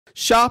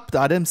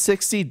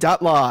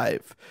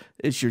Shop.m60.live.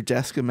 Is your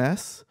desk a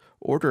mess?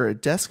 Order a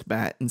desk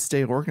mat and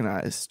stay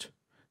organized.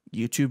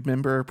 YouTube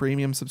member or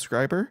premium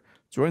subscriber?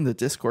 Join the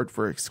Discord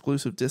for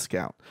exclusive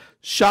discount.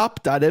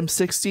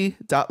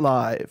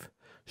 Shop.m60.live.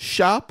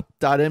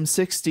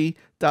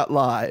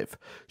 Shop.m60.live.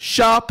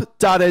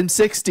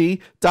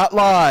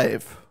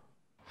 Shop.m60.live.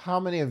 How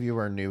many of you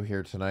are new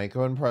here tonight?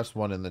 Go ahead and press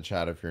 1 in the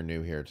chat if you're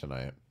new here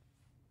tonight.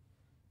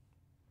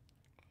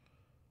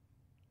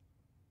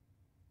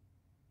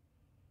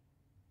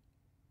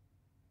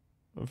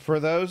 For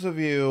those of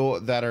you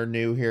that are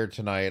new here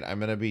tonight, I'm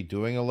going to be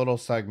doing a little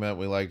segment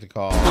we like to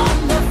call...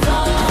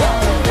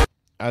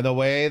 And the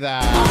way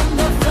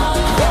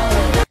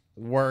that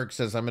works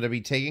is I'm going to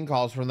be taking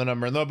calls from the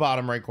number in the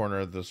bottom right corner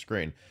of the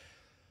screen.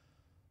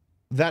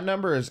 That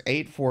number is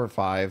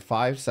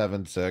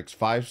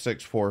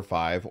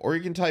 845-576-5645, or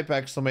you can type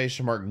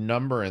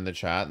 !number in the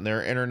chat, and there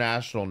are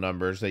international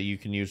numbers that you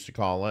can use to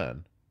call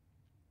in.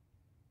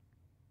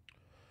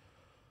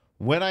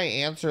 When I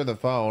answer the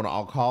phone,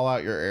 I'll call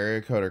out your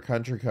area code or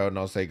country code, and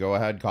I'll say, go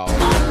ahead, call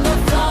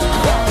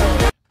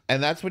it.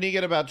 And that's when you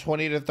get about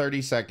 20 to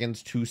 30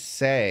 seconds to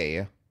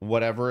say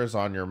whatever is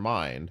on your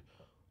mind.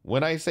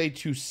 When I say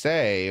to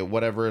say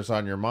whatever is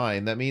on your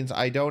mind, that means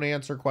I don't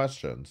answer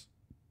questions.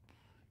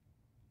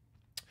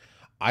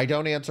 I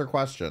don't answer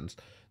questions.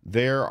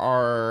 There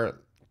are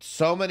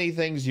so many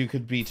things you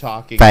could be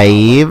talking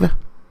about.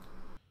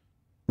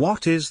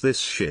 What is this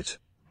shit?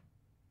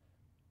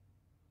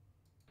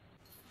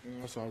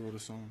 That's how I wrote a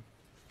song.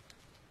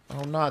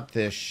 Oh, not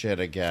this shit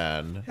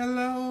again.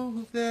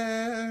 Hello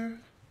there,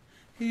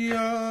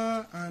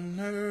 Your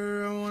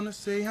Honor. I want to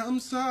say I'm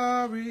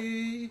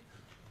sorry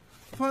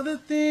for the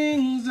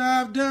things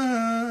I've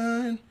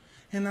done,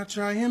 and I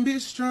try and be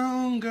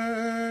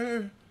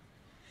stronger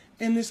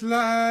in this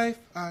life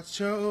I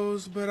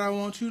chose. But I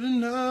want you to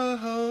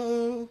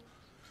know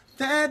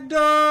that door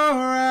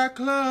I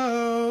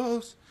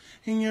closed.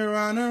 In Your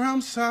Honor, I'm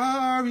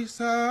sorry,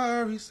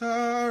 sorry,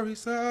 sorry,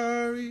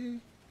 sorry.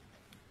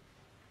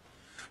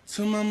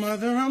 To my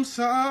mother, I'm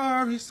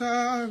sorry,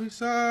 sorry,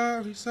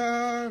 sorry,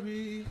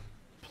 sorry.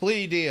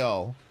 Plea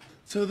deal.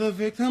 To the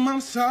victim,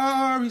 I'm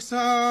sorry,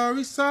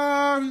 sorry,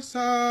 sorry,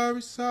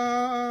 sorry,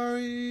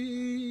 sorry.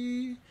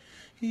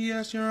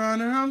 Yes, Your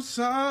Honor, I'm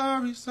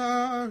sorry,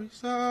 sorry,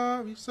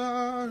 sorry,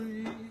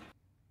 sorry.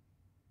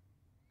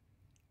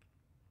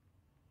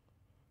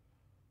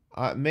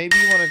 Maybe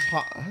you want to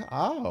talk...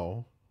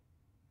 Oh.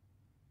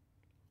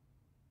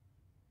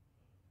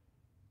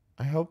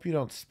 I hope you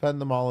don't spend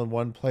them all in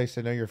one place.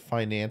 I know you're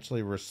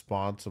financially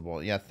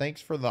responsible. Yeah, thanks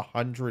for the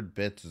 100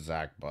 bits,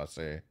 Zach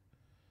Bussy.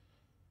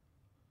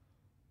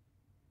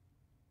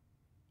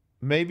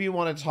 Maybe you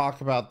want to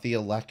talk about the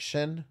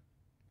election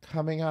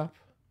coming up.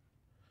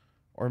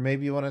 Or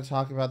maybe you want to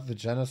talk about the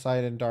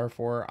genocide in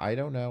Darfur. I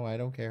don't know. I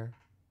don't care.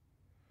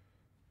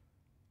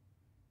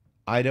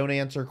 I don't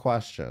answer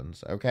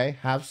questions, okay?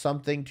 Have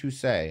something to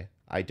say.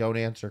 I don't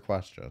answer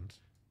questions.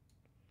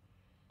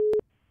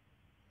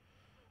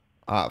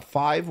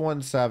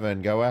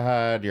 517, go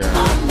ahead. You're...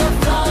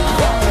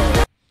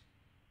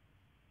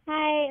 Hi,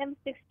 I'm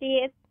 60.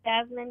 It's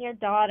Jasmine, your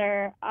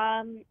daughter.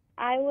 I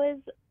was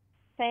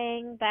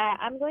saying that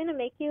I'm going to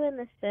make you in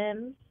The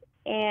Sims,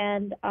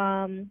 and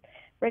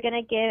we're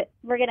gonna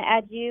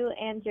add you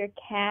and your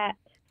cat.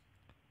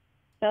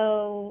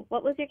 So,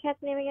 what was your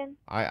cat's name again?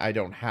 I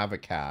don't have a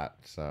cat,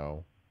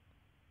 so...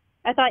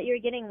 I thought you were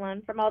getting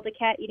one from all the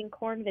cat eating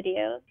corn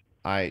videos.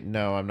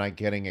 No, I'm not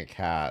getting a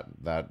cat.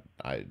 Did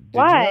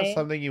Why? you have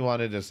something you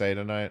wanted to say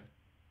tonight?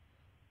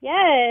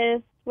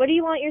 Yes. What do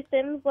you want your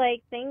Sims,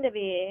 thing to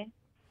be?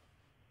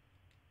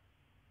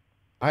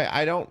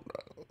 I don't...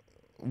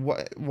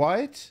 What?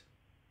 What?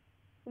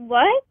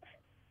 What?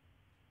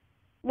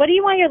 What do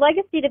you want your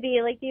legacy to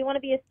be? Do you want to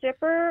be a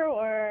stripper,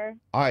 or...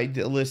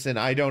 Listen,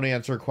 I don't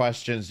answer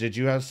questions. Did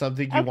you have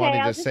something you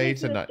wanted to say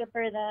tonight? Okay, I'll just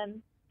make you a stripper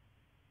then.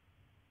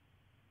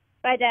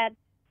 Bye, Dad.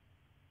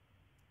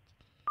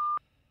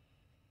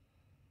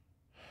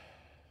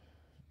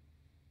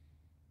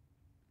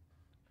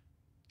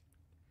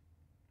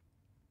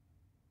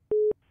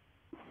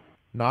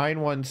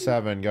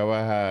 $917, go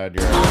ahead.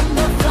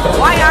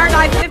 Why aren't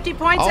I 50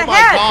 points ahead,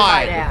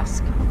 I'd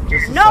ask?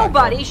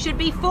 Nobody should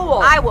be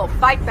fooled. I will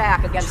fight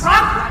back against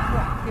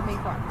Trump. Give me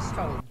funds.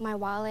 My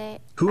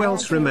wallet. Who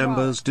else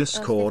remembers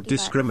Discord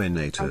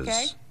discriminators?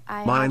 Okay.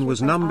 Mine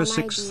was number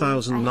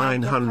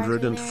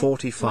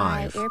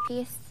 6945. My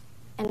earpiece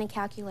and a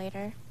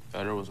calculator.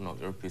 There was no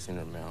earpiece in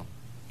her mail.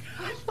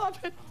 I love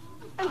it.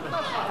 I love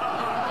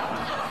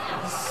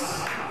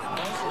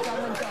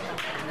it.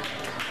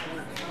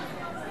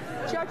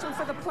 Judging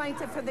for the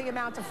plaintiff for the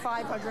amount of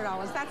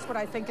 $500. That's what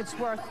I think it's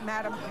worth,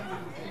 madam.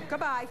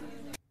 Goodbye.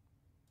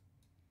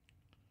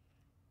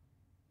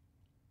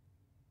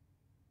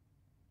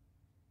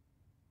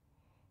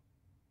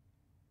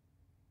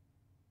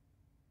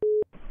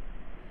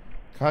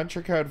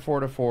 Country code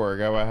 424,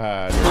 go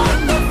ahead.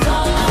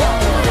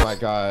 Oh my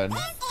god.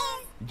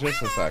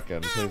 Just a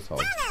second, please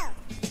hold.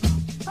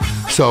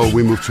 So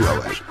we moved to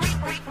LA.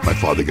 My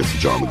father gets a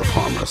job at the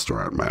Palm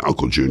restaurant. My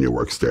Uncle Junior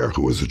works there,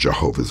 who is a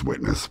Jehovah's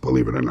Witness,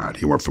 believe it or not.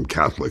 He went from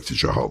Catholic to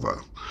Jehovah.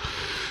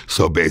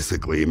 So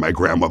basically, my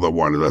grandmother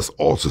wanted us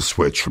all to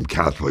switch from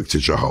Catholic to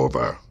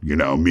Jehovah. You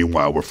know,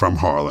 meanwhile, we're from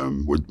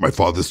Harlem. My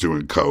father's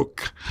doing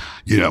coke.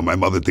 You know, my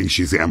mother thinks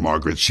she's Aunt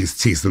Margaret. She's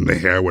teasing the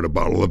hair with a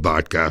bottle of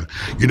vodka.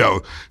 You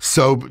know,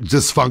 so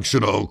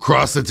dysfunctional,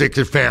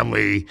 cross-addicted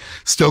family,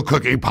 still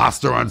cooking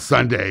pasta on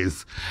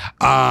Sundays.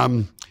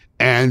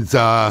 And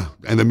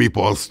the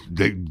meatballs,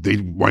 they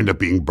wind up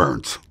being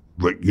burnt.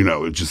 Like, you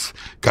know, it just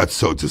got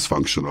so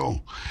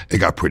dysfunctional. It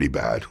got pretty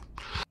bad.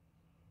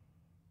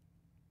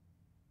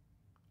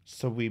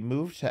 So we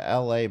moved to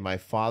LA. My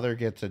father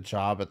gets a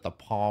job at the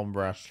Palm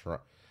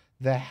restaurant.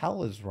 The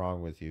hell is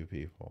wrong with you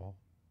people?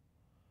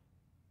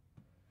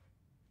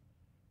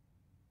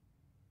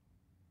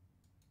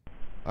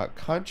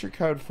 Country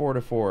code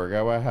 424.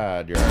 Go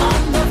ahead.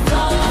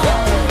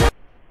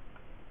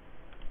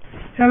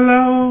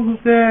 Hello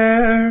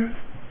there,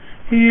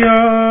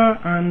 Your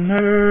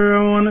Honor.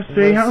 I want to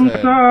say I'm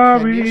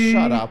sorry. Can you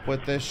shut up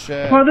with this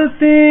shit? For the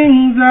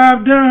things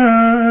I've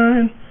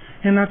done,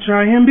 and I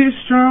try and be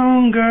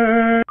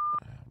stronger. Oh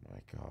my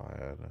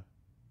god.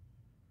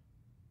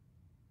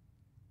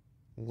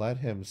 Let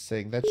him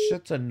sing. That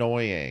shit's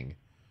annoying.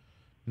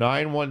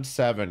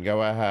 917,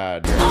 go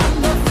ahead.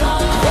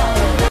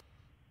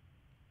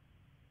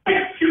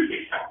 Excuse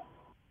me, sir.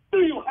 Do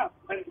you have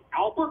Prince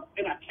Albert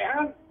in a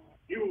can?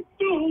 You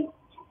do?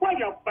 Well,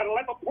 you better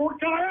let the poor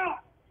guy out.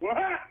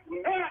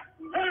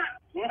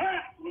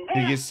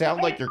 You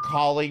sound like you're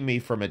calling me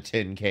from a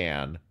tin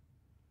can.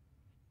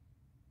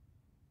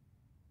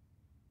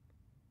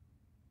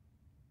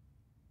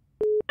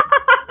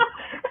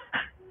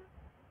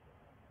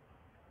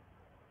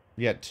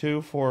 Yeah,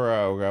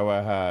 240, go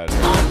ahead.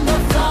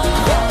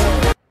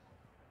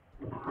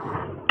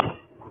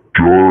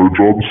 George,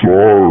 I'm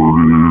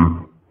sorry.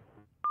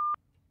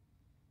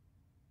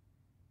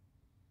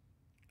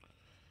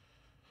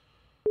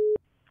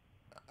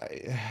 I,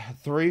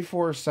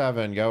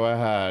 347, go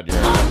ahead.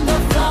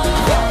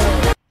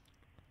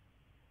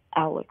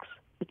 Alex,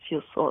 it's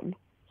your son,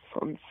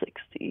 Son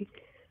 60.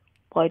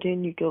 Why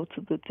didn't you go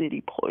to the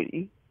Diddy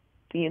party?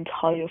 The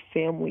entire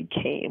family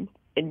came,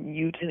 and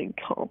you didn't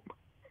come.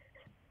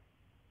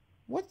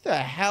 What the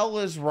hell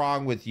is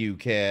wrong with you,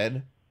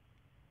 kid?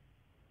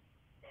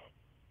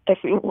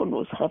 Everyone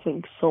was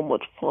having so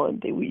much fun.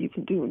 They were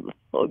even doing the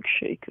thug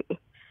shaker.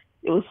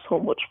 It was so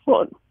much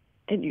fun,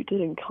 and you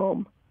didn't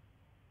come.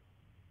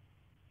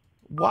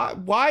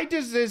 Why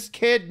does this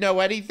kid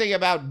know anything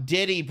about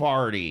Diddy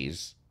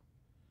parties?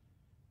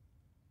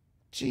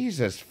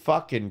 Jesus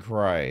fucking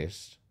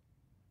Christ.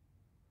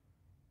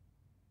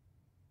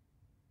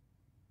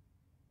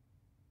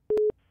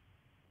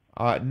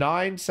 Uh,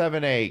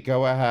 978,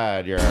 go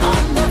ahead. You're...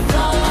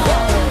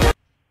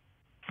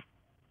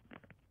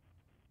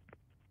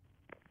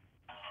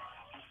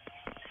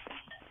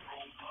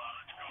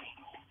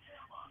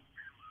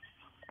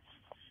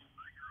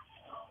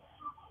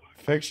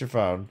 Fix your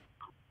phone.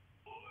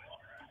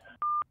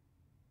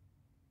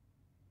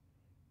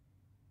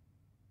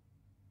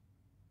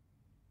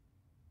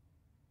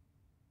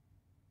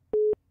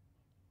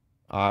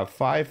 Uh,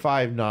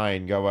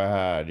 559, go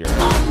ahead. You're...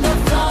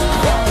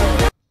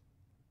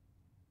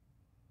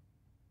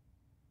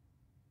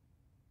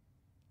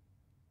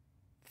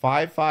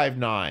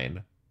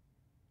 559.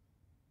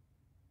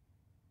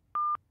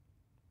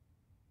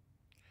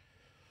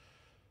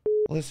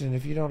 Listen,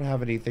 if you don't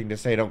have anything to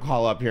say, don't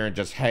call up here and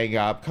just hang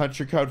up.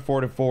 Country code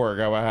 424,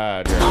 go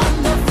ahead.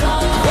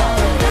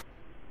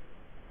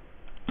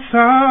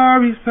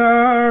 Sorry,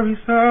 sorry,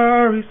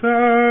 sorry,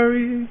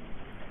 sorry.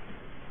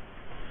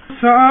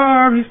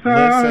 Sorry,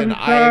 sorry. Listen,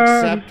 I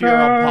accept your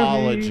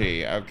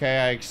apology, okay?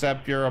 I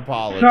accept your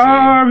apology.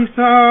 Sorry,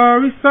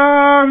 sorry,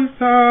 sorry,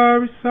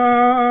 sorry,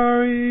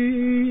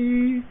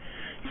 sorry.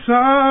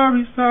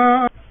 Sorry,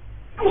 sorry.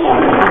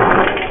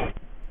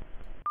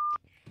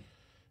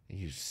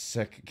 You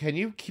sick. Can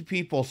you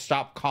people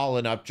stop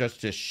calling up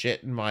just to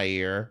shit in my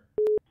ear?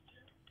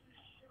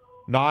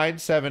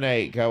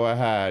 978, go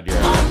ahead.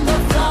 You're...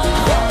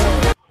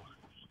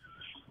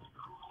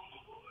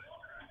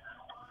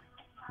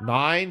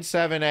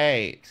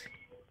 978.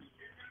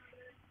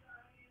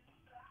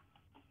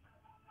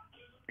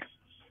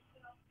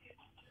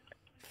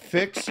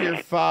 Fix your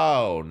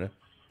phone.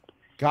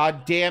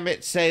 God damn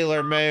it,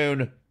 Sailor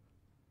Moon.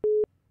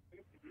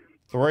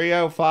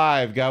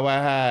 305, go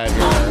ahead.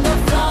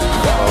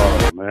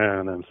 Oh,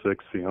 man,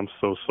 M60, I'm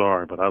so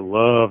sorry, but I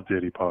love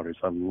Diddy parties.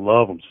 I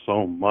love them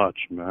so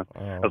much, man.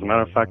 As a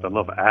matter of fact, I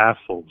love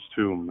assholes,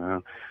 too,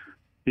 man.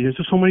 There's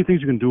just so many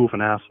things you can do with an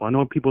asshole. I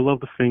know people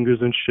love the fingers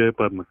and shit,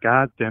 but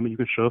god damn it, you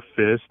can shove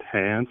fists,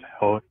 hands,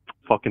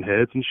 fucking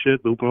heads and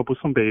shit, loop them up with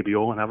some baby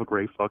oil and have a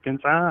great fucking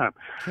time.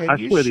 I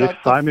swear, the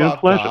excitement and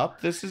pleasure.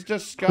 Up? This is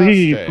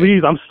disgusting.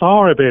 Please, I'm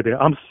sorry, baby.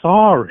 I'm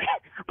sorry.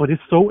 But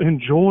it's so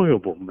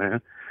enjoyable,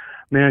 man.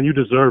 Man, you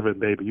deserve it,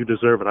 baby. You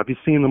deserve it. I be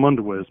seeing them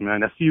underwears,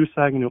 man. I see you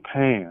sagging your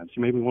pants.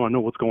 You make me want to know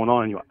what's going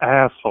on in your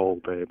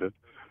asshole, baby.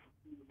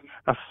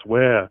 I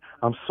swear.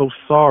 I'm so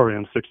sorry,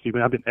 M60,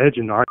 man. I've been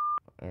edging our...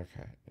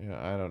 Okay. Yeah,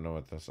 I don't know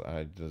what this...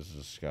 this is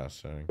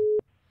disgusting.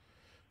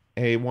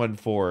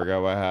 814,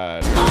 go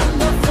ahead.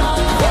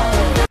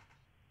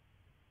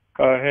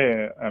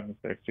 Hey,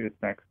 M60, it's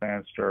Next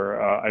Answer.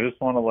 I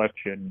just want to let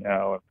you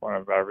know in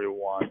front of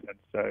everyone and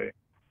say,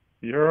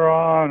 Your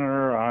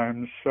Honor,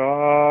 I'm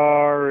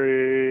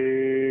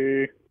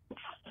sorry.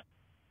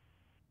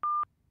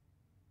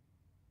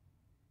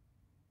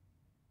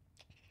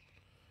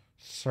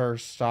 Sir,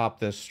 stop.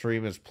 This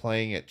stream is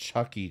playing at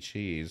Chuck E.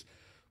 Cheese.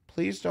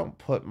 Please don't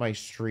put my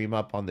stream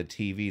up on the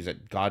TVs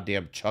at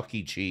goddamn Chuck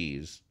E.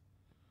 Cheese.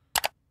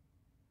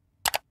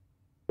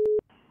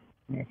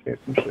 Okay,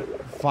 some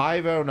shit.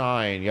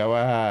 509, go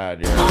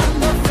ahead.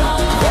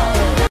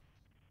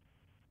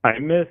 I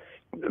miss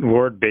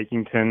Lord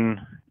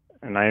Bakington,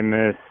 and I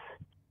miss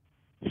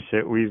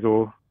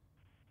Shitweasel,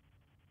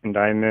 and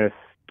I miss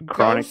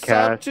Chronic Go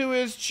Cast. sub to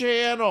his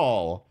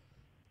channel.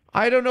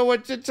 I don't know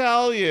what to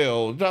tell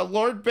you. The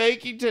Lord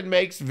Bakington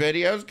makes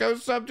videos. Go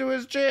sub to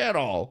his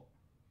channel.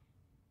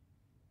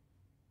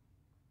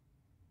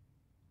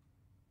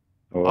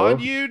 Hello? On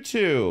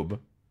YouTube.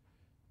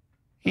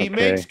 He Okay.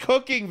 makes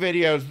cooking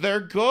videos. They're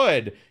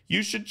good.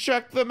 You should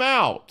check them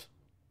out.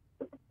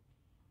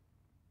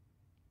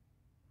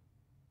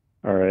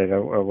 All right, I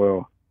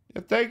will.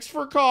 Thanks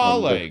for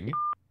calling.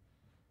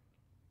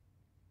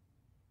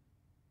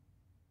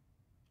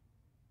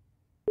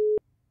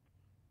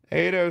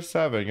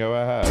 $807, go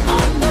ahead.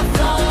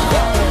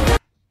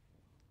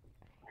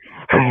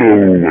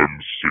 Hello,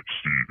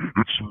 M60.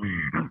 It's me,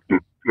 the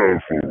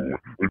devil,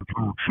 and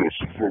you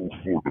just fell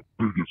for the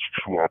biggest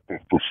trap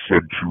of the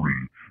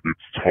century.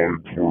 It's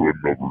time for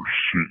another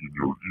shit in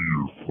your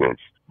ear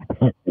fest.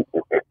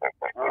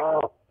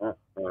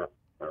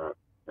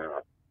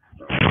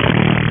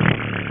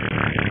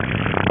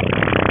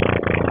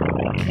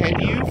 Can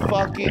you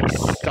fucking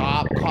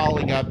stop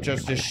calling up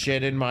just to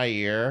shit in my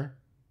ear?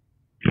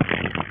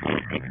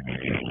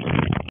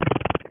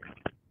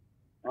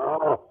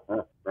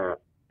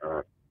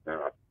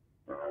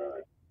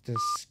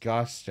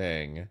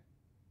 Disgusting.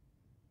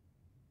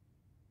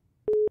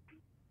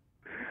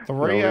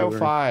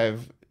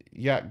 305.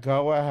 Yeah,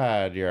 go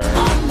ahead. You're.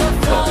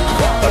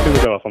 I think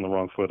we got off on the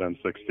wrong foot,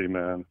 M60,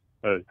 man.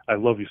 I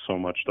love you so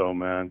much, though,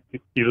 man.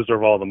 You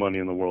deserve all the money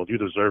in the world. You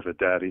deserve it,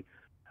 Daddy.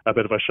 I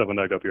bet if I shove an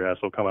egg up your ass,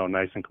 it'll come out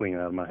nice and clean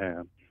out of my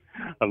hand.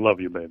 I love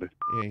you, baby.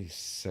 You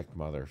sick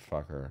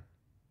motherfucker.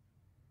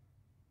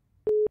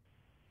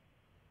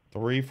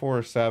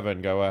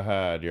 347, go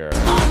ahead. You're.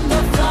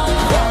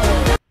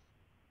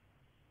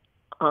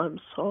 I'm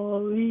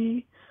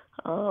sorry.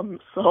 I'm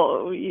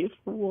sorry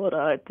for what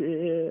I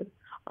did.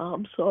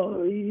 I'm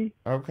sorry.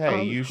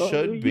 Okay, I'm you sorry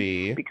should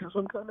be. Because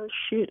I'm gonna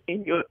shit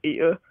in your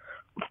ear.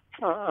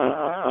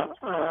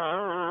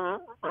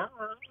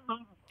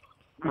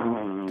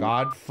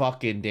 God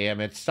fucking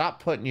damn it.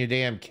 Stop putting your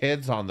damn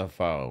kids on the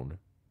phone.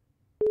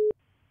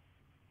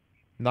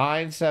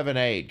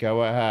 978,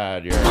 go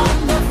ahead. You're.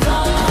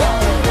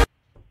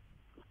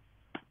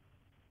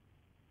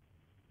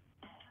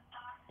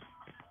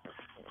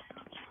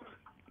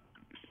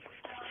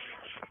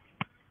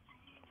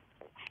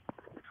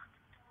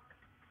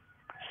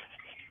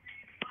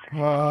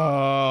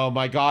 Oh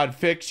my God,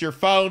 fix your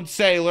phone,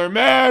 Sailor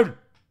Man!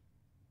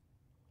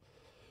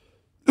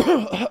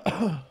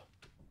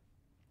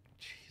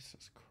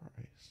 Jesus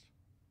Christ.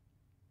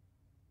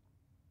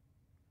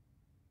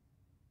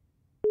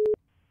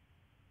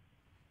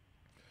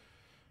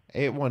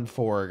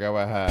 $814, go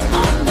ahead.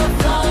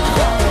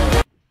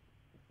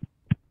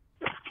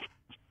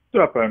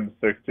 What's up,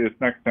 M60? It's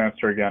Next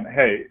Answer again.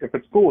 Hey, if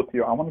it's cool with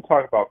you, I want to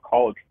talk about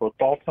college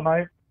football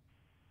tonight.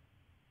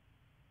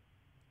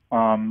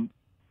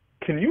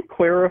 Can you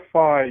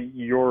clarify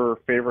your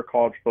favorite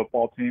college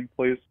football team,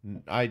 please?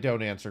 I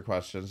don't answer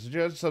questions. Did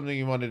you have something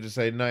you wanted to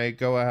say tonight?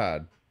 Go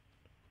ahead.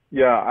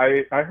 Yeah,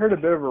 I heard a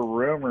bit of a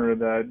rumor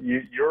that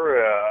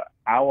you're a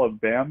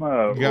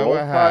Alabama Go Roll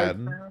ahead.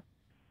 Tide fan.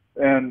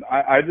 And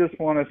I just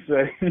want to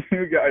say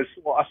you guys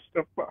lost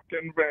to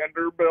fucking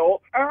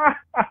Vanderbilt.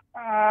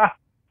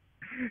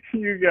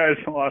 You guys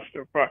lost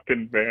to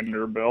fucking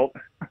Vanderbilt.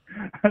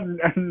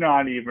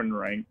 Not even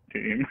ranked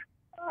team.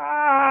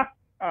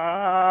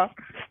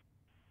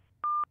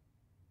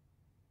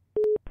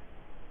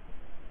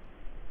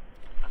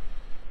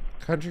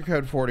 Country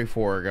code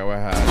 44, go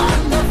ahead.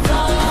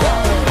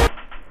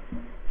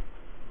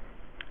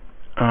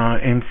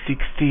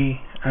 M60,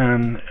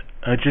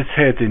 I just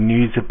heard the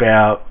news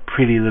about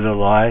Pretty Little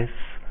Lies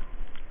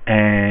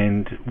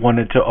and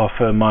wanted to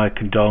offer my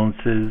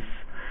condolences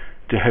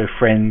to her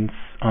friends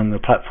on the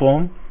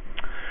platform.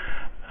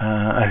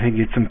 I think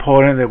it's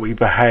important that we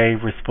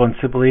behave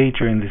responsibly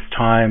during this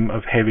time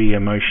of heavy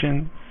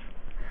emotions,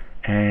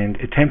 and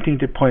attempting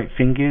to point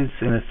fingers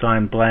and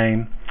assign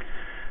blame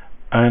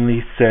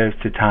only serves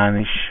to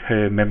tarnish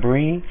her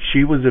memory.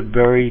 She was a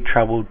very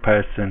troubled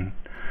person,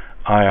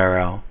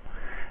 IRL,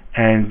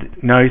 and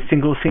no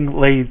single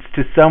thing leads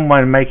to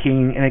someone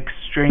making an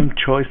extreme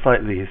choice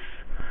like this.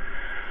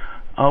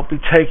 I'll be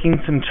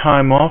taking some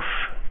time off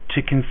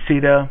to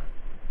consider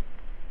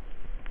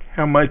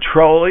how my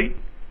trolling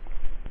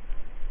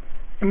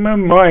and my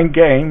mind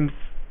games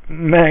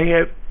may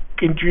have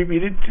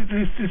contributed to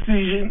this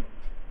decision.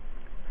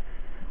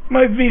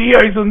 My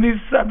videos on this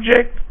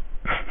subject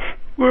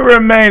will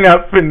remain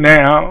up for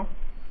now.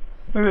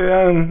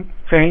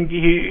 Thank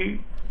you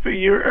for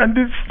your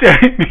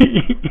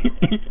understanding.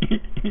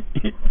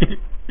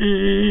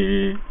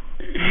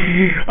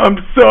 I'm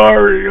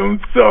sorry,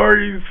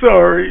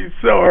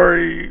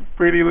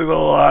 Pretty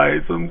Little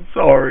Lies. I'm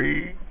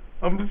sorry.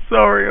 I'm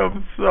so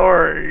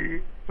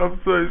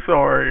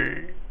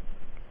sorry.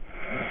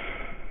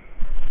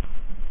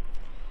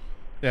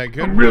 Yeah,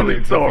 good I'm really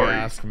riddance, sorry. if you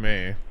ask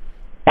me.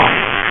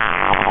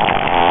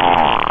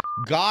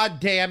 God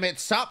damn it,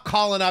 stop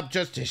calling up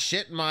just to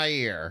shit in my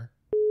ear.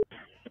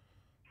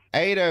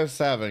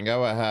 807,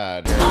 go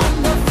ahead.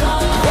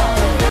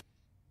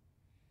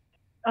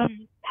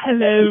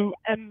 Hello,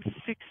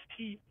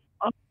 M60.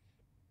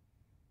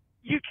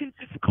 You can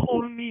just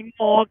call me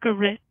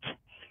Margaret.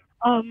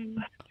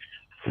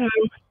 So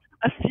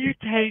a few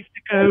days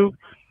ago,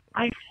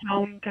 I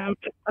found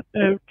out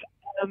about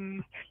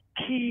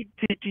P.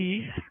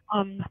 Diddy,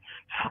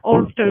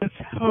 all those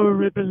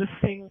horrible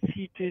things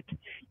he did.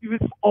 He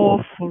was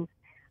awful,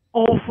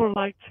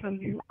 I tell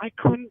you. I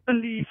couldn't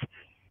believe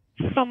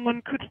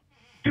someone could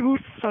do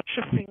such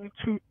a thing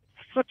to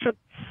such a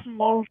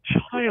small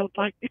child.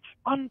 Like, it's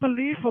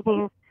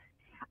unbelievable.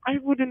 I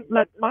wouldn't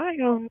let my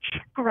own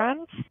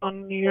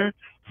grandson near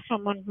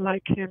someone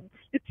like him.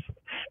 It's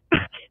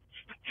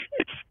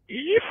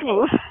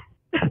evil.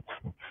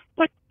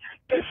 Like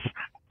this,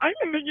 I'm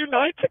in the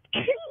United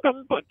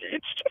Kingdom, but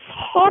it's just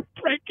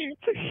heartbreaking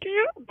to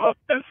hear about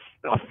this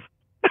stuff.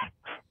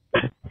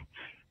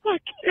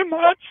 Like,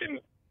 imagine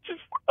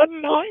just a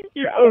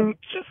 9-year-old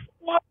just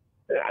want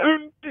their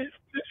own business,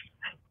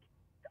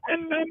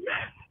 and then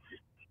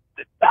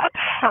that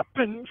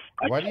happens.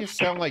 Why do you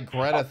sound like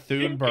Greta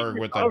Thunberg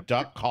with a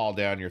duck call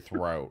down your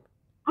throat?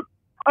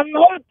 I'm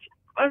not.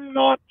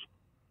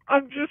 I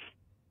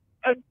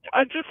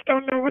just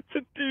don't know what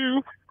to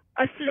do.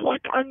 I feel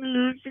like I'm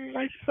losing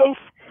myself.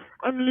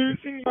 I'm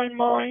losing my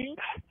mind.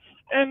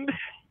 And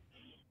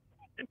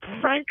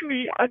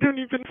frankly, I don't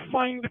even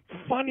find it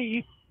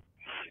funny.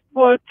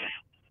 But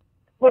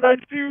what I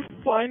do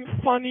find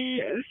funny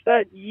is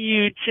that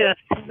you just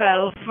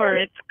fell for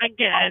it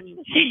again.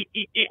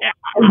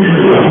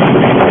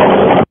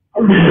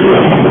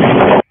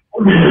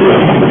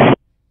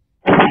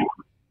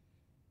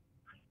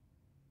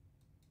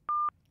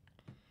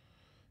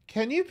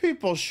 Can you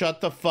people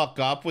shut the fuck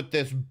up with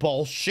this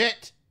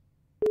bullshit?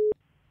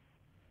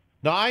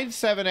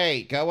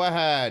 978, go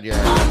ahead. You're...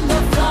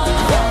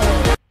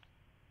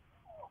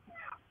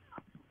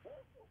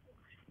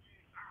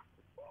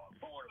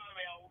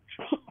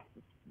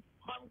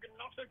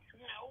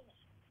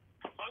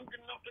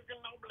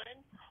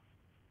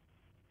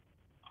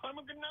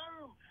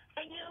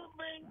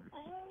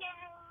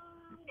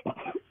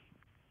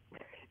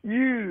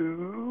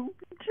 You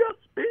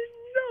just been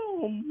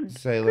known.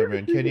 Sailor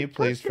Moon, can you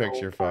please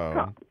fix your phone?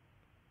 I hope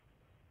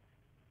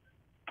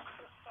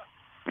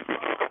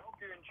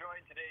you're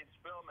enjoying today's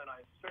film, and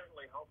I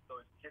certainly hope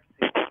those gypsy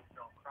movies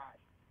don't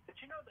crash. Did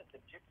you know that the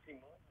Gypsy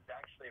Moon is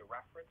actually a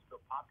reference to a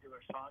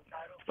popular song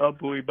title?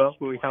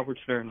 Bubbly, Howard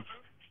Stern.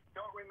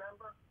 Don't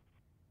remember?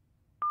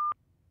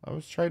 I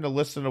was trying to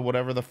listen to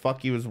whatever the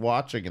fuck he was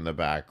watching in the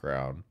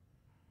background.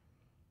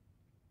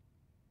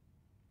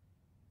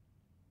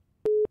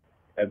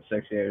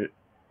 M68.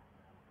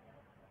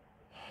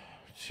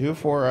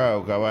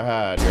 240, go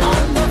ahead.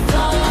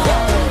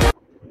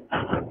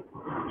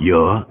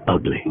 You're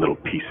ugly, little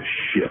piece of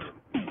shit.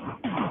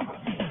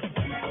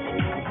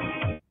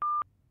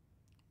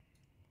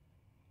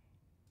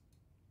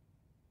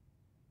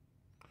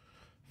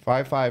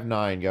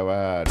 $559, go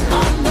ahead.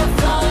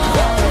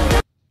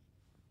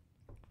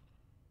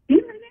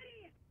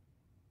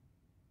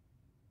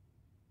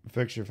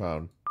 Fix your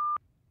phone.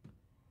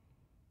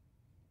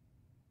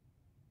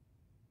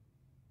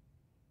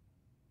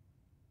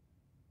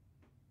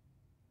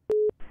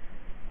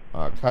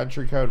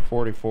 Country code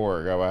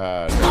 44, go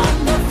ahead.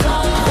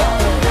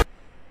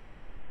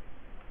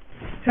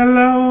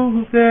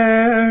 Hello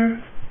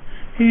there,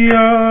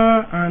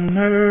 Your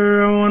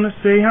Honor. I want to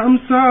say I'm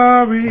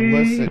sorry.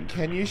 Listen,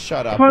 can you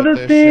shut up for with the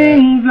this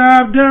things shit?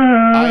 I've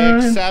done. I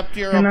accept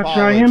your and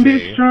apology. I try and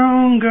be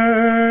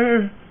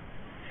stronger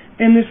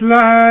in this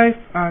life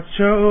I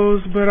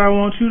chose, but I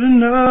want you to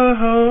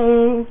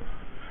know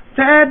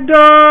that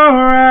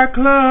door I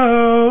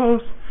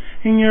closed.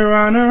 In Your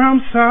Honor, I'm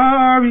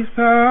sorry.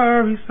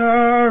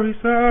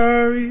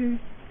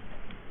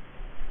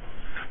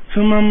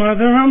 To my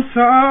mother, I'm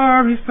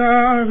sorry.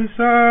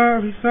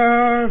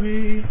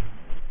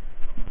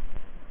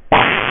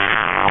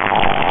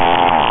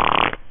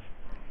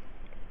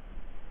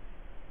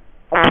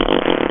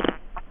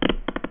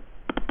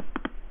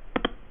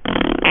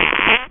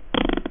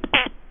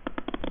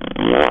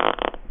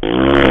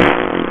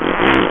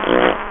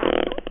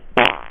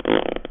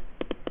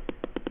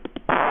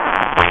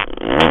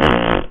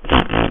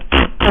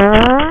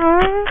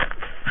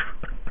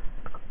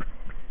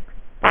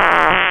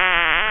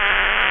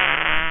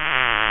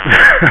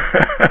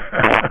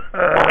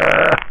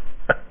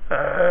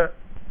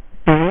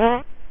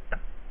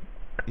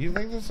 You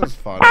think this is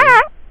funny?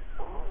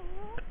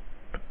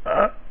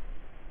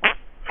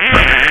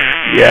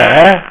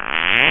 Yeah.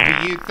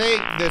 Do you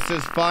think this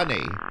is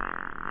funny?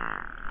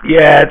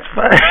 Yeah, it's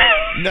funny.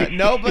 No,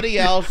 nobody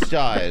else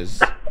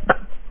does.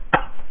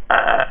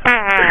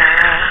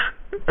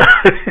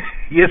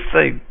 Yes,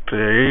 they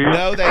do.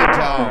 No, they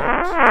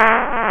don't.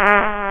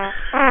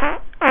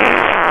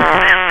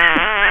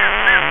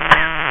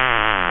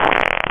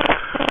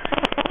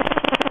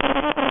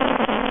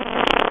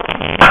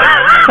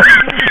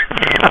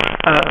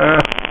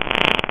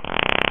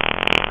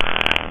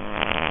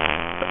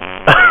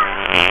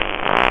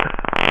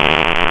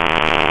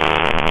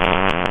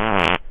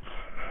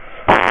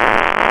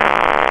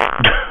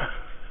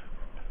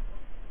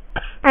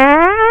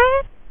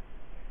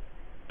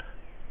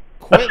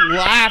 Quit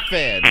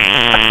laughing.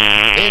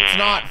 It's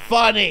not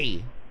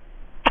funny.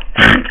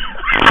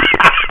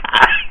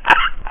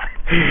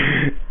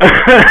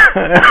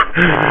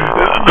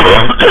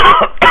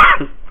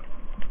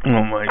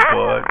 Oh my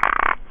god.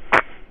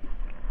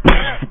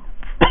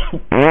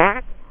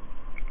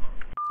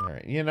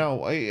 Alright, you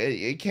know,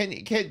 can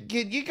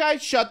you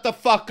guys shut the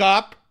fuck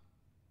up?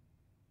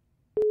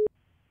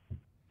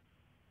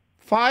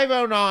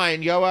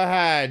 509, go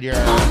ahead. You're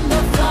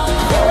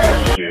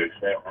Shit,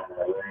 on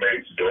my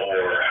roommate's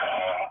door.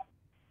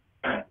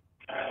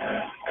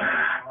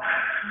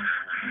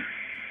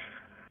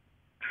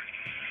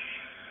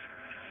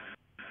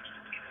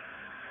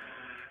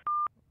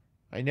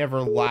 I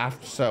never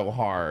laughed so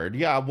hard.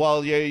 Yeah,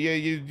 well,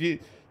 you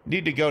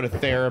need to go to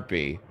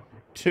therapy.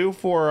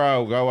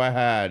 240, go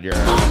ahead. You're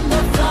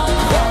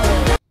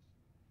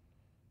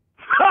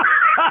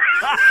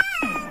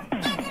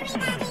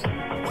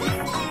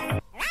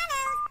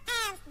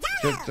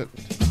Jesus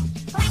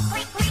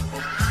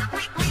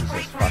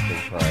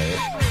fucking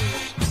Christ.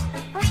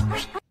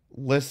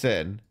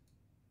 Listen.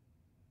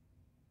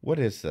 What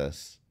is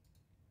this?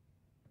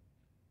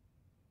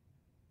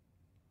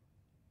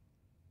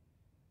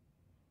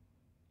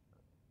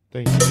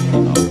 Thank you.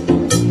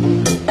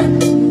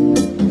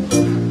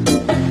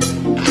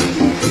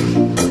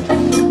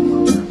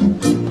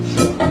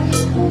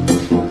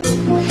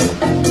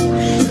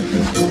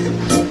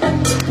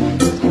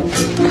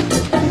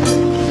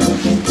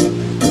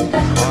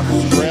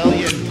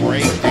 Australian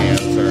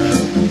breakdancer.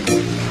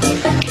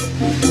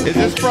 Is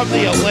this from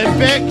the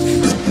Olympics?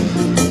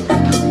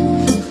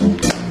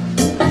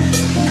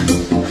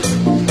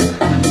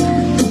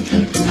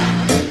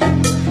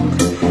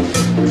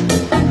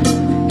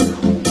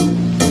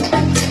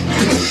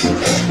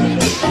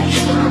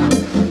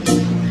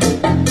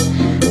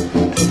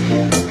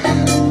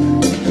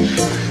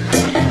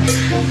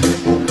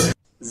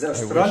 The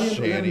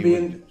Australian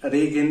Olympian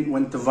Reagan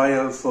went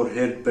viral for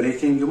her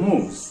breaking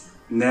moves.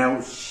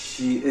 Now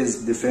she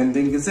is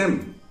defending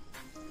them.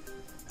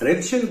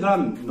 Rachel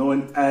Gunn,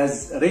 known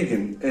as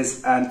Reagan,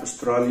 is an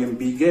Australian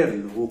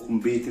B-girl who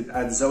competed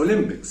at the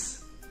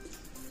Olympics.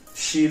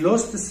 She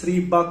lost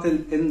 3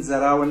 battles in the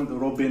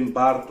round-robin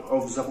part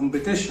of the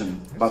competition,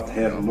 but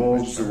her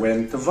moves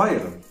went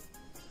viral.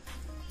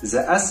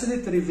 The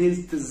athlete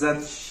revealed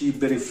that she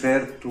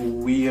preferred to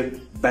wear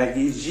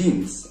baggy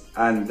jeans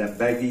and a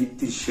baggy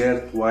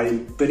t-shirt while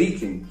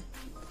breaking.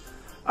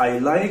 I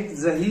like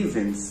the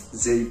heavens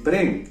they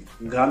bring,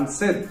 Gunn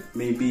said.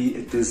 Maybe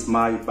it is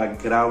my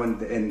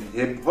background in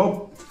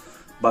hip-hop,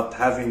 but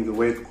having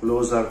weight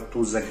closer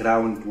to the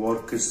ground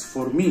works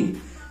for me.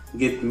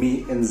 Get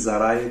me in the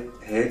right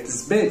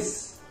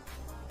headspace.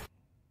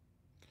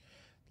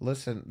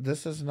 Listen,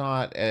 this is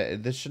not,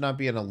 this should not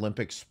be an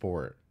Olympic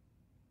sport.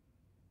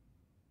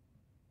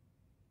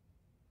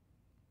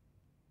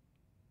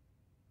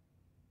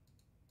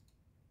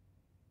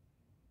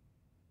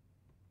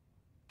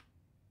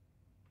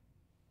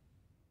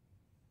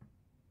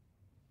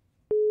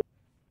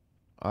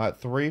 Uh,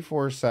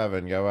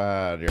 347, go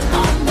ahead.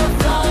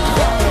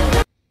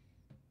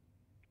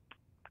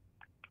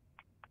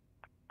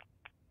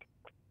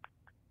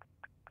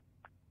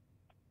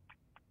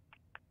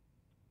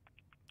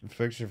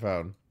 Fix your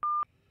phone.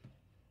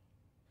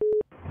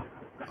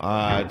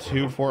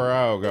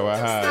 240, go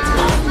ahead.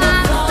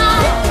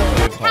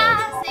 Please hold.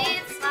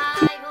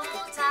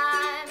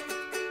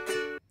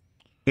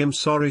 I'm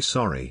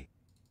sorry.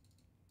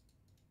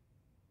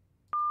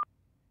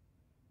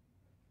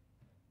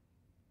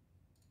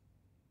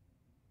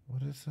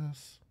 What is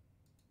this?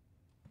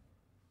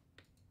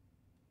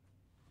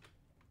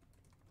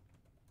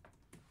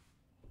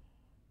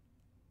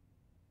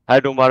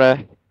 Herr domare.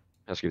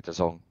 Jag har skrivit en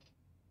sång.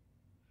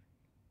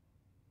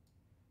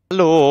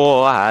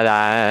 Hallå, här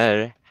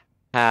är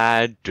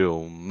herr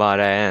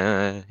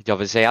domare. Jag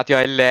vill säga att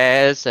jag är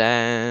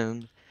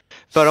ledsen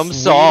för de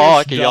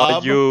saker jag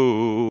har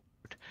gjort.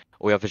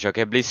 Och jag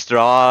försöker bli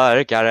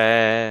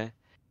starkare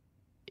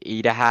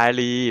i det här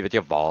livet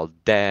jag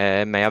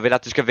valde. Men jag vill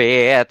att du ska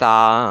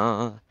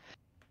veta,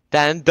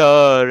 den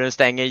dörren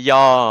stänger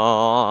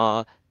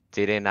jag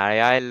till det när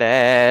jag är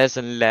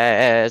ledsen.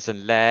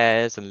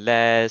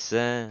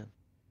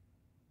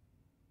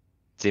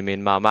 See me,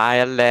 mama,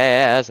 I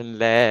lesson.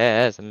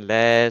 It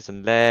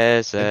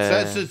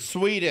says it's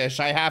Swedish.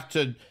 I have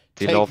to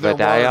take their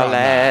word on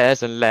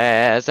that.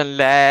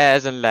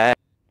 Lesson.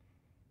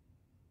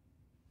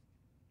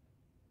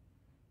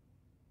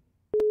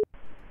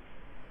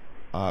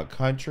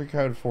 Country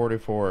code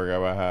 44.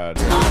 Go ahead.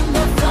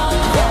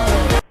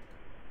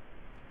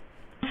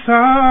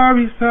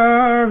 Sorry.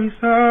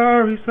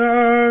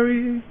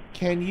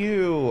 Can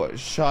you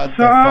shut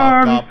the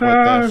fuck up with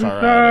this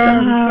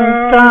already?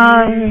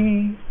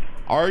 Sorry.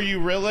 Are you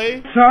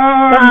really?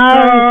 Sorry.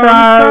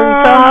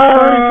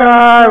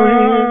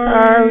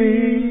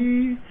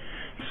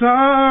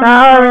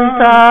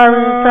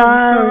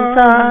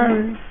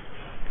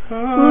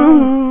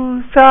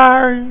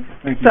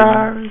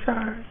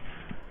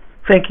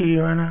 Thank you,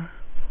 Your Honor.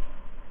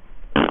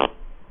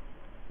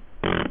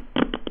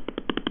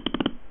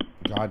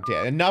 God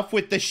damn. Enough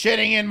with the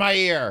shitting in my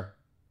ear.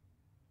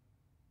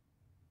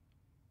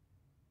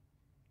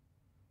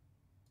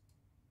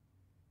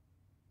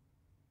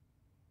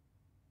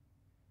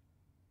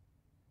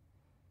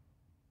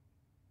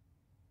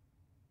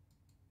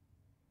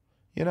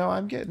 You know,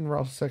 I'm getting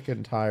real sick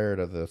and tired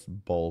of this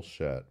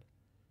bullshit.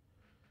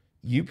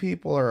 You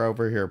people are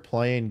over here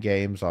playing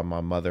games on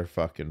my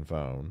motherfucking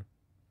phone.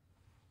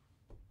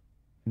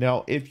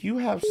 Now, if you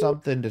have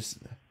something to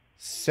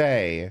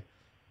say,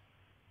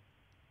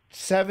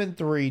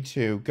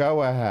 732,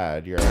 go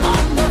ahead. Your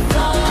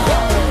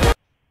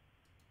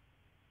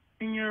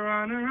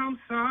Honor, I'm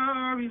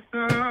sorry.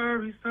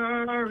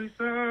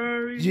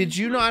 Did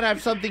you not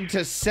have something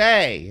to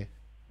say?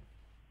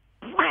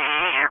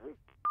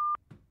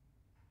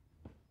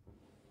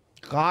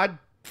 God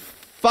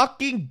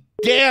fucking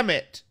damn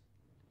it.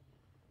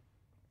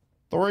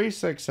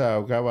 360,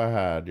 go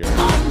ahead. Your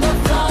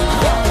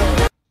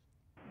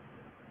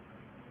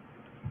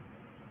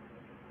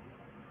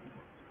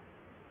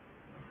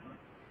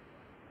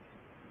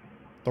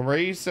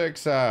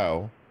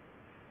 360.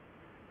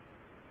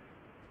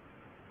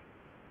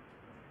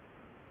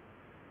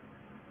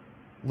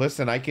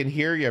 Listen, I can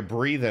hear you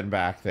breathing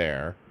back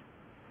there.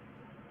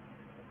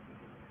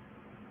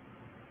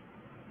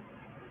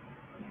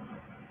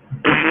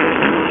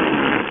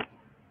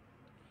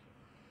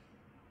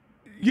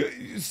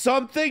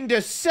 Something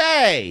to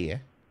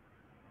say.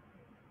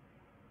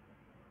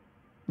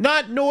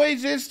 Not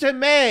noises to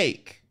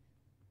make.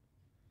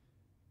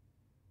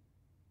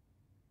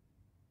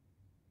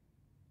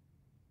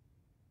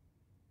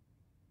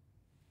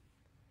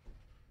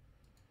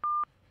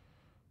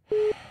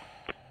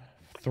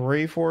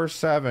 Three, 4,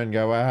 7,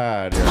 go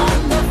ahead.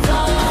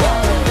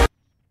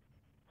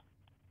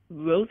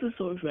 Roses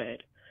are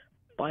red,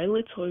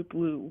 violets are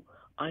blue.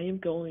 I am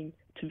going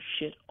to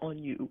shit on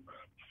you.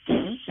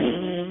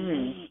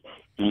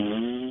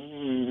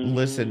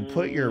 Listen,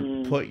 put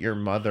your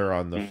mother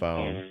on the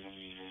phone.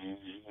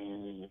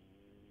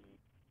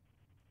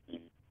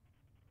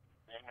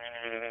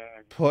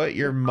 Put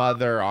your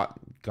mother on.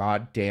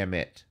 God damn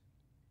it.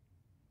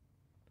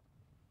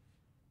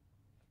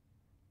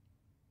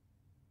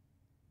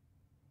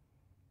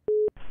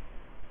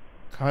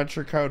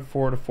 Country code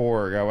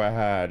 4-4. Go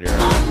ahead.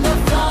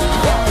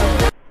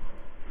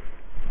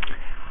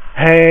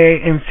 Hey,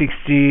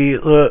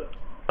 M60. Look,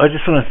 I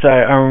just want to say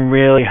I'm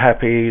really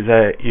happy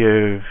that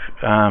you've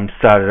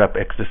started up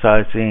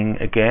exercising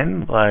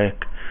again.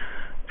 Like,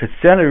 it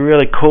sounded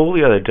really cool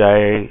the other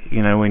day,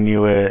 you know, when you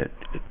were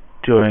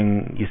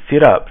doing your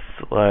sit-ups,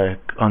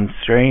 like, on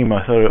stream.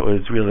 I thought it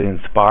was really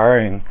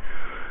inspiring.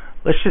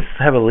 Let's just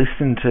have a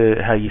listen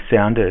to how you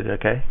sounded,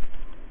 okay?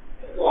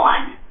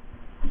 1,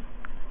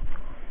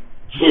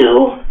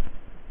 2,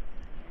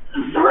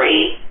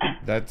 3.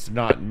 That's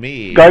not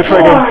me. Go for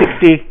it,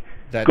 M60.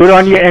 Good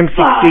on you,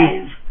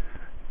 M60.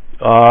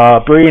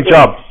 Brilliant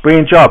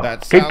job.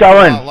 That Keep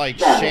going. A lot like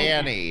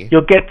Shani.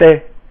 You'll get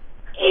there.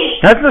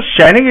 8. That's not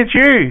Shani, it's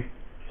you.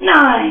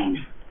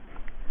 9.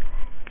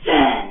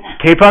 10.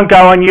 Keep on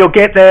going, you'll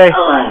get there.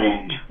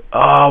 11.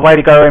 Oh, way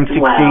to go, M60.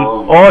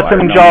 12.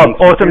 Awesome job.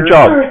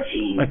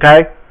 13.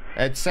 Okay?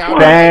 It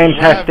sounds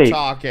fantastic. like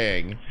Rev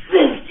talking.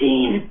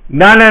 15.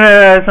 No,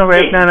 it's not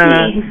Rev. No.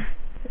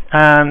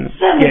 17.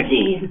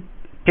 Yeah.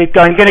 Keep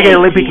going, you're going to get an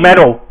Olympic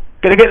medal.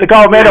 Gonna get the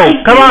gold medal.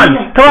 19. Come on,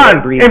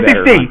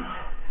 M50.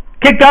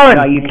 Keep going.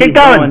 No, keep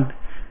going.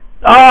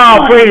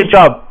 Oh, brilliant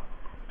job.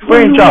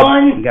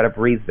 You gotta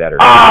breathe better.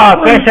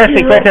 Oh,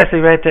 fantastic.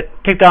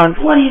 Keep going.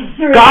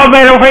 23. Gold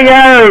medal for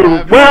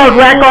you. World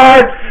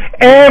record,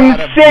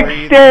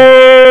 M60.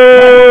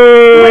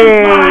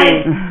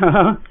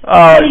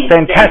 Oh,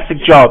 fantastic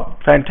job.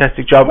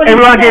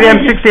 Everyone get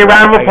M60 a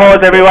round of applause,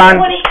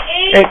 everyone.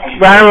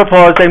 Round of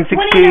applause,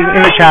 M60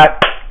 in the chat.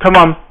 Come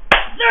on.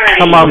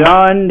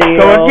 Done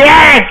deal.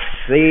 Yes!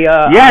 See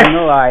ya on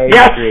the live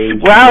stream.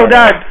 Well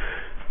done.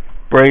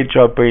 Brilliant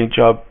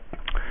job.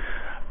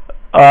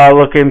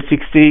 Look,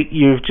 M60,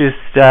 you've just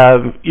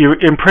you're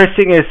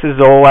impressing us as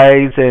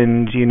always,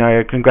 and you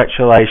know,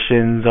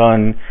 congratulations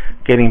on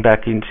getting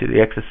back into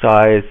the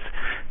exercise.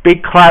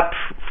 Big clap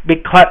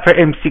for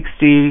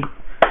M60.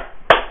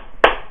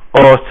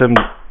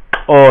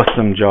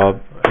 Awesome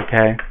job.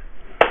 Okay.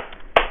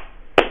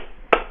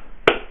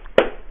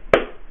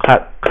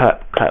 Clap,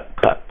 clap, clap,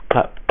 clap,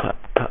 clap,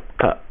 clap, clap,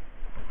 clap.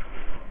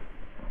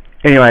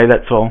 Anyway,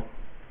 that's all.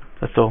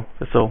 That's all.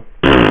 That's all.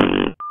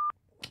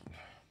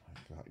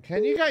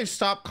 Can you guys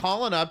stop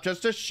calling up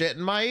just to shit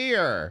in my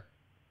ear?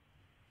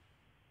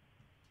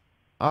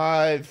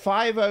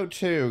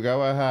 502,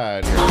 go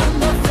ahead.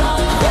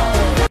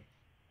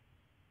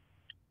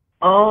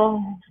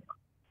 Oh.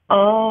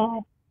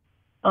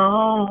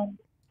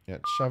 Yeah,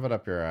 shove it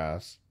up your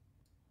ass.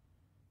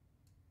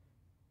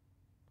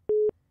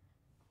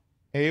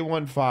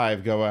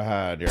 815, go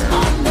ahead.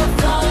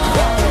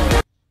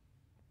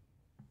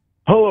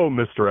 Hello,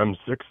 Mr.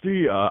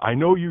 M60. I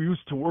know you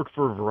used to work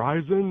for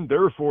Verizon,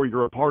 therefore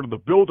you're a part of the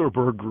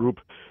Bilderberg Group,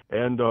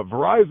 and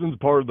Verizon's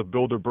part of the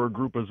Bilderberg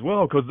Group as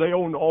well, because they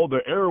own all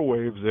the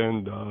airwaves,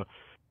 and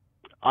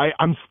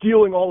I'm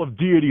stealing all of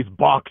Deity's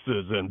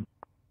boxes, and...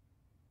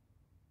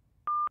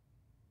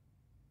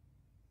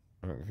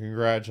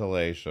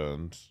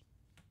 Congratulations.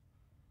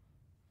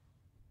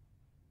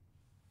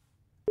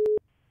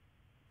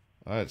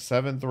 All right,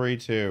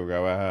 732,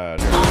 go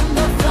ahead.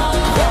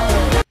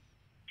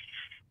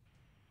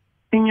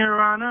 In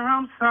your honor,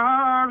 I'm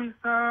sorry,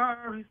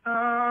 sorry,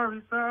 sorry,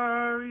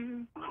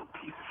 sorry.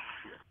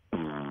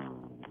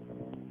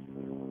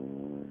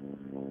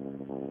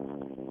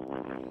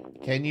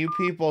 Can you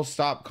people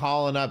stop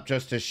calling up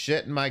just to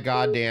shit in my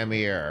goddamn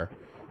ear?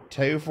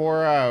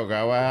 240,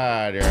 go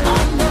ahead.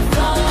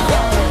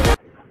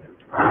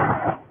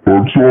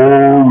 I'm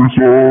sorry,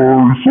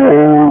 sorry,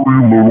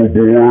 sorry, little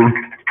boy.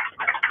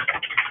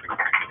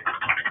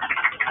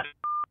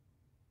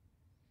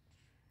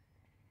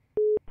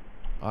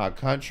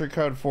 Country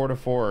code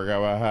 424,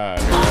 go ahead.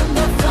 I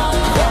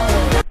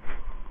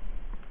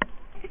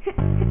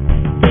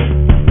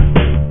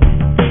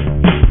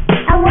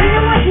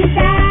wonder what's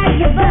inside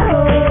your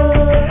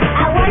butthole.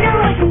 I wonder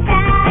what's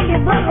inside your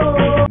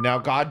butthole. Now,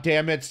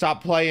 goddammit,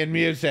 stop playing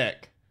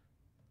music.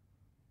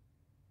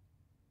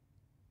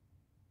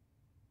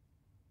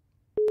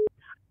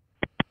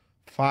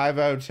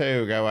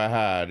 .502, go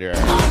ahead.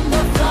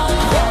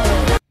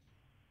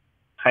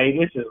 Hey,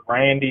 this is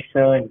Randy's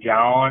son,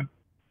 John.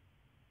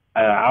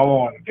 I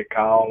wanted to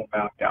call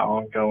about the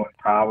ongoing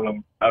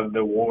problem of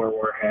the war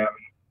we're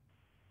having.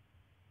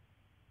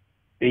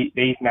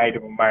 These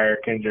Native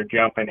Americans are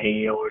jumping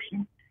hills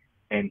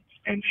and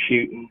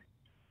shooting.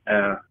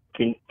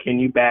 Can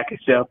you back us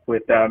up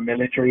with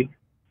military?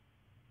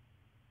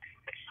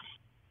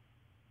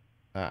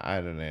 I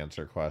didn't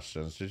answer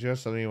questions. Did you have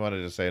something you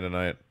wanted to say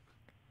tonight?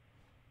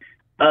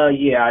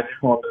 Yeah, I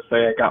just wanted to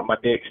say I got my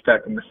dick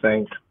stuck in the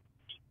sink.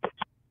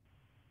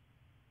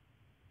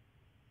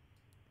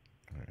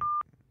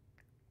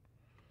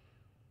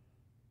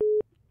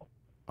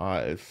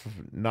 It's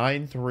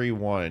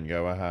 931,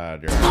 go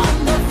ahead.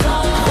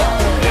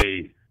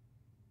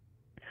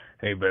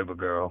 Hey, baby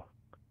girl.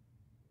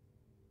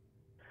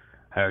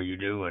 How you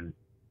doing?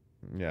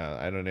 Yeah,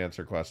 I don't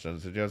answer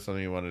questions. Did you have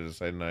something you wanted to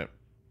say tonight?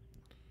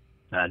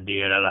 I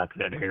did. I like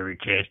that hairy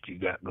chest you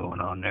got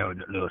going on there with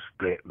that little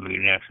split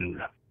Venus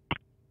and...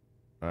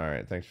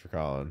 Alright, thanks for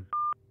calling.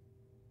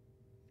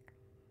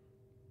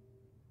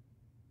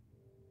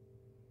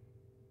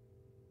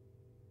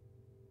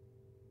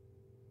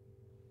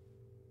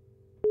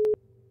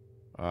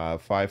 Uh,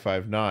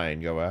 559,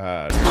 go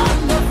ahead. Guy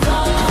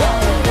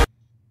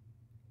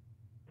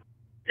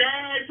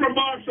from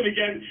Boston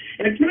again.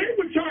 And today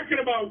we're talking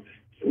about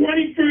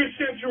 21st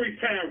century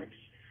parents.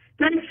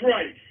 That's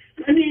right.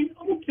 I mean,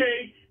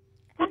 okay,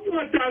 I'm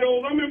not that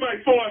old. I'm in my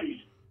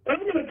 40s. And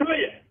I'm going to tell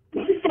you,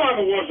 my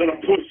father wasn't a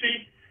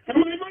pussy. And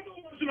my mother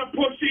wasn't a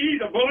pussy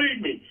either, believe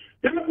me.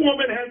 That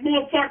woman had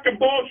more fucking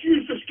balls. She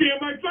used to scare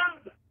my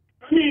father.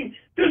 I mean,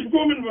 this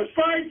woman was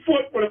 5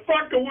 foot with a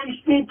fucking wooden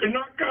spoon could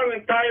knock out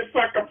an entire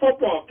fucking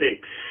football team.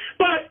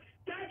 But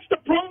that's the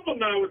problem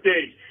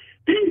nowadays.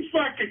 These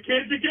fucking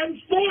kids are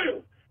getting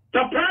spoiled.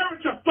 The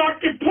parents are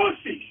fucking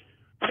pussies.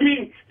 I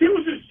mean, there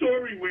was a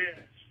story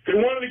where they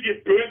wanted to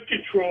get birth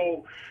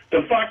control,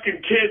 the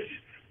fucking kids,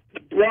 the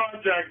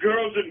broads,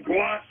 girls in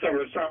Gloucester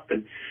or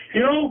something.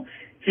 You know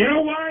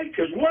why?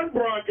 Because one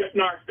broad got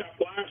knocked up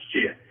last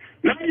year.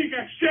 Now you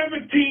got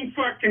 17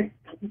 fucking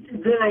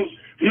girls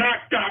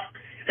knocked up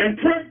and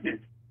pregnant.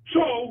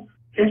 So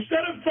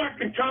instead of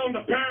fucking telling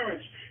the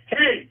parents,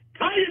 hey,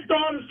 tell your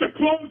daughters to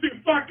close their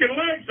fucking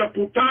legs, the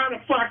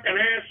putana fucking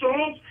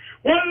assholes,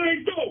 what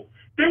do?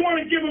 They want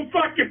to give them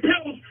fucking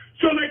pills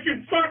so they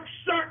can fuck,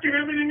 suck, and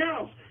everything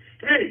else.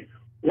 Hey,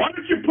 why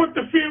don't you put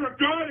the fear of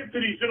God into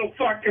these little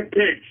fucking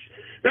pigs?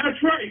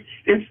 That's right.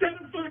 Instead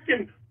of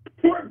fucking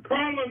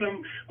calling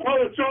them,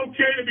 oh, it's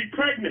okay to be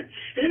pregnant.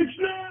 It's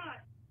not.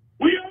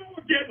 We all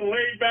were getting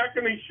laid back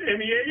in the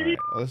 80s. Right,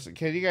 listen,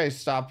 can you guys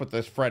stop with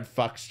this Fred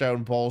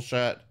Fuckstone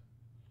bullshit?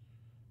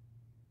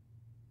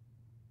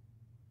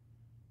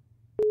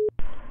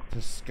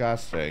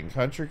 Disgusting.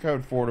 Country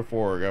code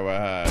 424, go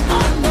ahead.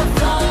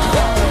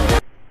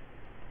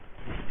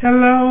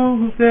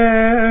 Hello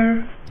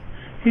there,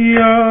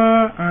 Your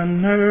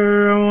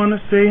Honor. I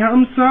wanna say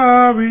I'm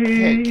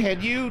sorry.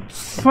 Can you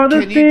for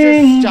the just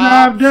things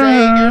stop I've done?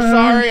 saying you're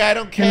sorry? I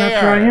don't And I try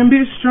care. and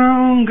be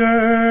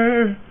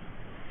stronger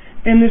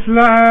in this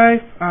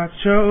life I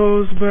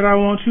chose, but I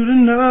want you to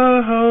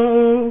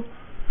know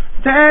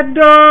that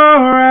door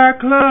I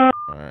closed.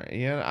 Alright,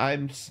 yeah,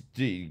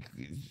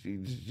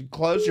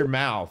 close your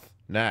mouth.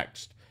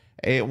 Next.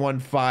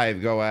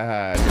 815, go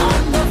ahead.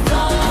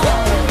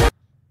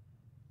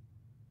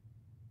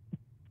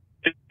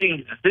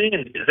 Things in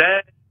is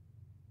that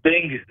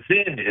things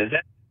in is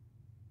that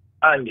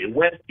on your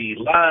Westy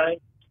line.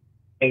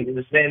 Things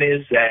in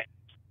is that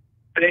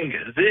things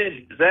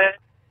in is that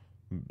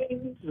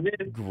things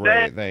in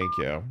Great, thank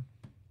you.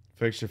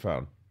 Fix your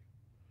phone.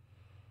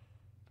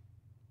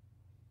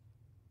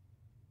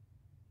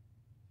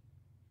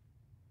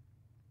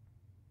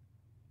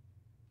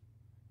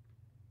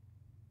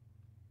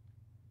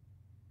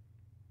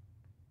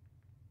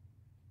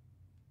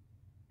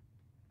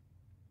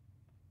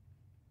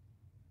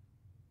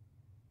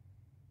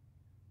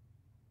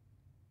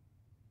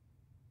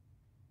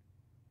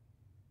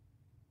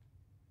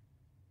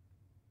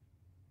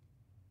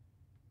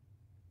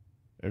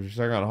 If you're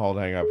stuck on hold,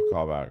 hang up and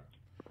call back.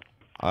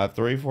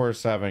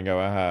 347, go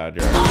ahead.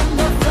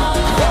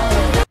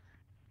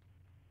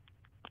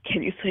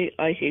 Can you say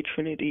I hate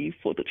Trinity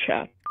for the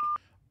chat?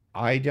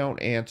 I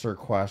don't answer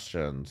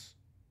questions.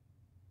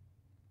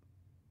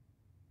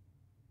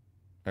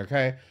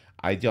 Okay?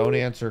 I don't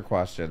answer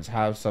questions.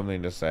 Have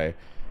something to say.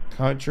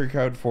 Country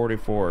code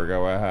 44,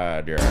 go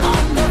ahead.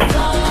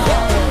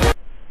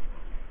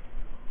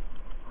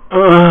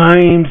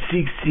 I'm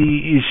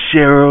 60, is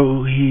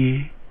Cheryl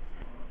here?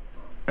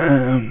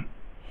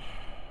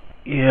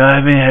 Yeah, I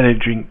haven't had a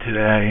drink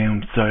today,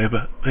 I'm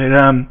sober. But,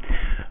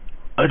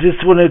 I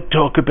just want to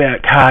talk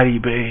about Cardi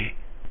B.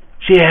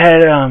 She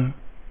had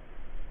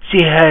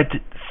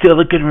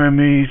silicone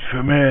removed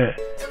from her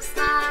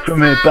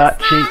butt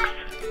cheeks.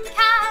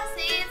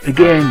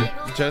 Again.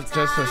 Just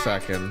a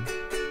second.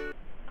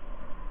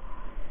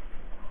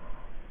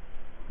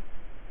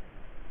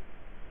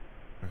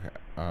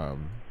 Okay,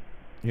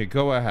 yeah,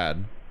 go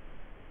ahead.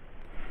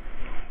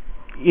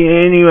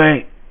 Yeah,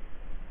 anyway,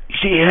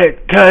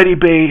 Cardi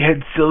B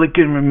had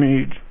silicone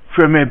removed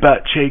from her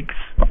butt cheeks.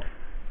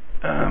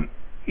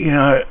 You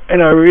know,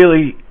 and I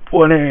really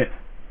want to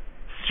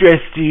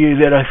stress to you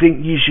that I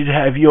think you should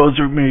have yours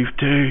removed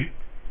too. You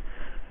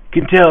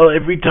can tell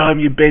every time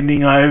you're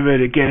bending over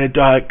to get a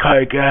Diet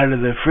Coke out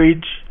of the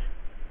fridge,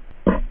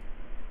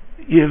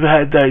 you've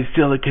had those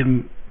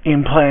silicone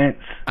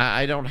implants.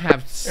 I don't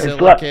have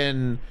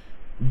silicone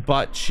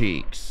butt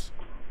cheeks.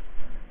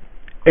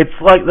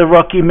 It's like the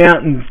Rocky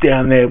Mountains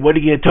down there. What are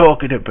you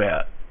talking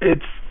about?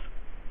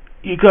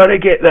 You got to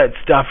get that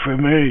stuff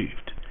removed.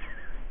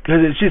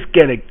 Because it's just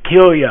going to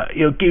kill you.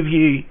 It'll give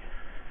you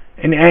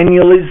an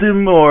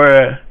aneurysm or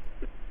a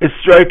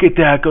stroke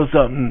attack or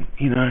something,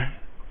 you know.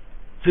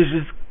 So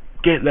just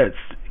get that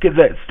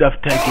stuff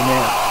taken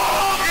out.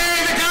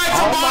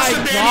 Oh my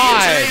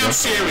god!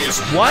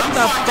 What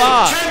the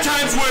fuck?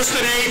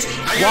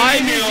 Why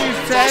did you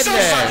send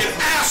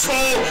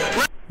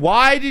this?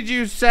 Why did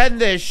you send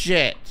this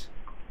shit?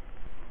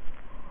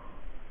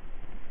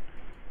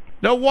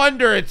 No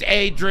wonder it's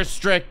age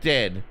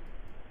restricted.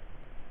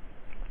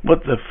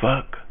 What the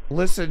fuck?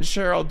 Listen,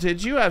 Cheryl,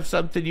 did you have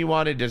something you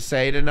wanted to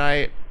say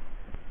tonight?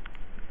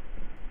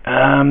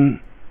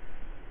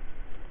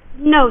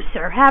 No,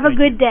 sir. Have a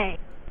good day.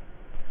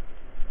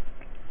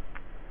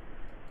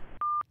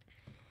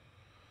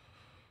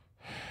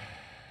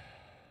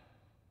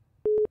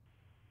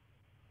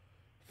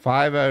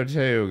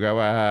 $502, go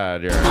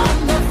ahead.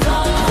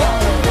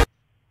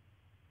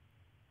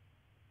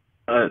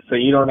 So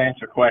you don't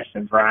answer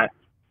questions, right?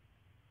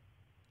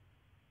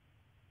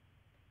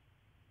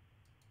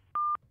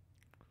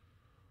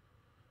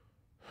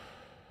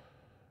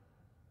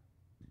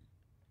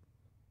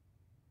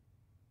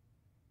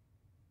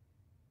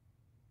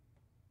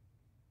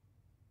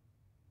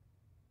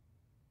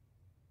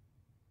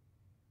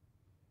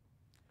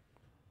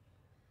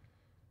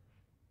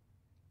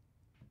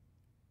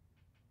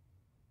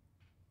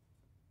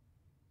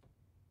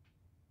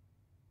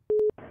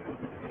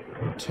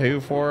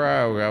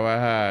 $240, go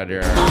ahead.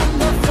 M60,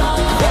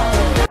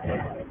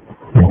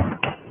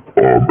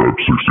 I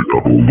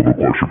have a little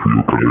question for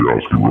you. Can I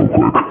ask you real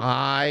quick?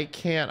 I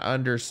can't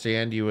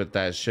understand you with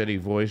that shitty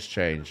voice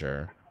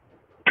changer.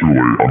 Too late,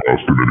 I'm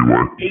asking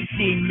anyway.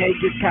 18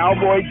 naked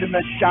cowboys in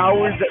the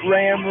showers at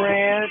Ram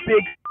Ran.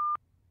 Big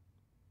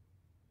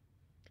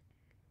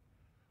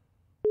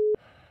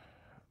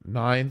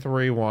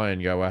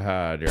 931, go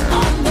ahead.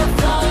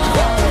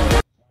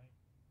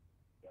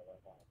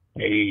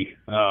 Hey,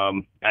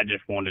 I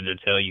just wanted to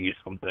tell you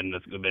something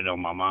that's been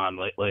on my mind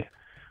lately.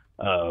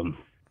 I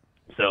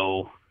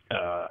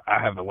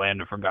have a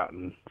land of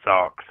forgotten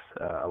socks.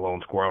 A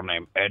lone squirrel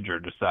named Edgar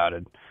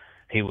decided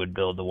he would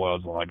build the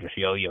world's largest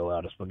yo-yo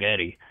out of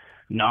spaghetti.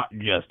 Not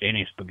just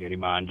any spaghetti,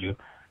 mind you.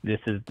 This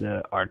is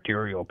the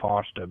arterial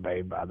pasta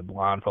made by the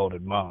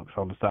blindfolded monks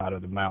on the side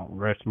of the Mount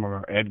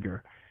Rushmore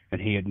Edgar,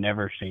 and he had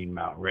never seen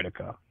Mount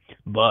Ritica.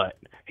 But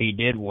he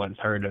did once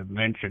heard it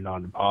mentioned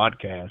on the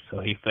podcast, so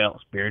he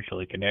felt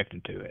spiritually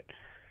connected to it.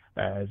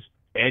 As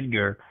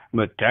Edgar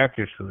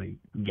meticulously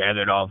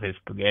gathered all of his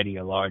spaghetti,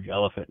 a large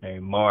elephant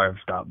named Marv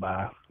stopped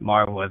by.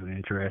 Marv wasn't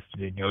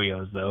interested in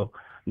yo-yos, though.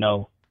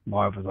 No,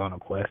 Marv was on a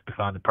quest to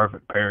find the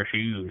perfect pair of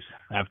shoes.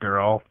 After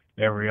all,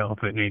 every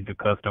elephant needs a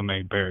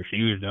custom-made pair of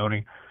shoes, don't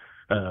he?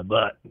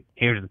 But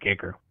here's the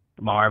kicker.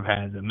 Marv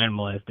has a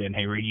minimalist, and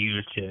he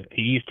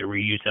used to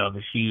reuse all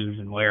the shoes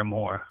and wear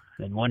more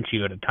than one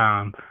shoe at a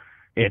time.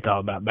 It's all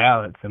about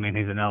balance. I mean,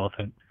 he's an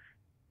elephant.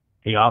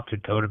 He often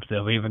told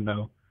himself, even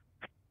though.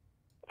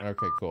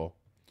 Okay, cool.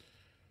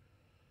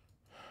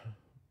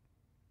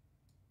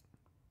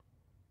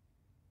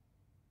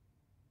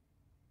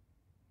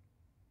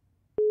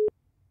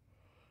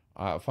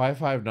 Uh,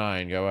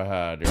 559, go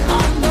ahead.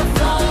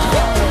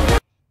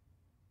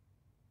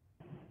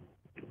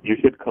 You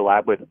should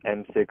collab with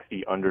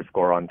M60 _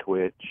 on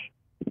Twitch.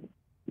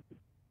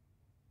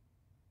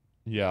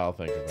 Yeah, I'll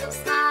think about it.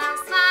 Smile,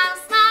 smile,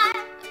 smile,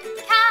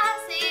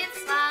 'cause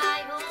it's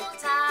smile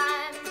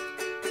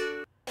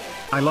time.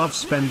 I love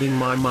spending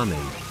my money.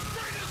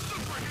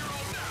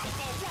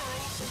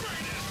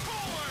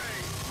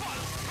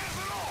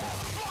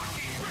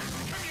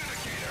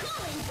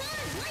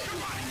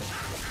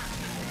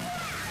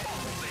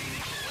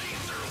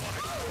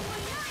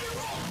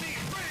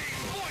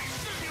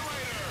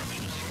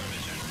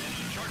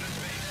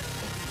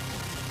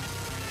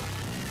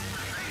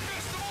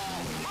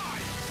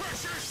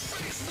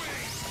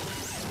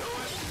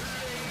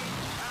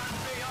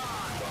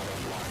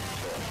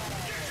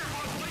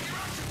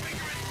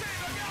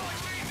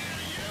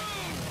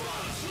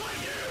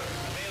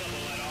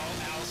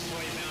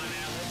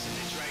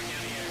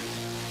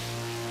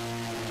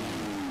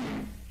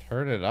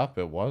 Turn it up.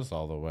 It was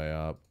all the way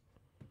up.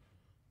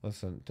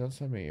 Listen, don't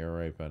send me ear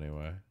rape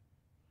anyway.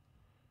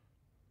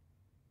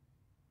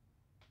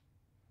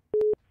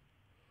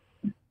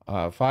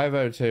 Uh,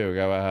 502,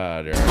 go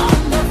ahead.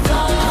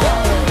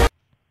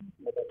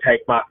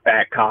 Take my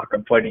fat cock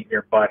and put it in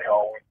your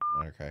butthole.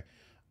 Okay.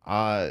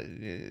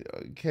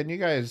 Can you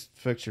guys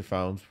fix your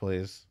phones,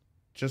 please?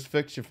 Just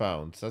fix your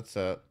phones. That's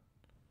it.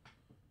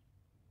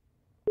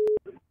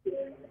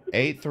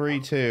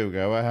 832,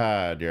 go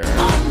ahead.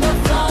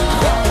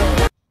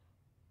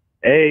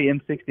 Hey,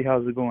 M60,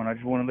 how's it going? I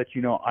just want to let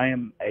you know I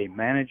am a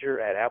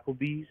manager at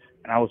Applebee's,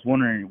 and I was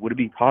wondering, would it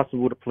be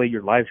possible to play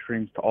your live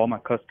streams to all my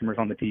customers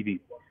on the TV?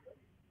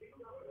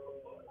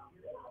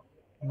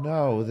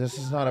 No, this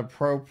is not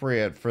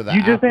appropriate for the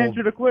You just Apple...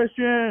 answered a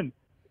question!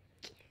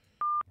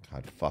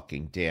 God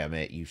fucking damn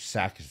it, you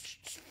sack of...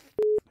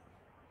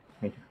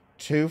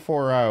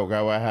 240,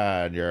 go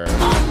ahead.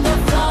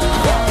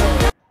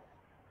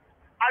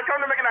 I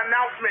come to make an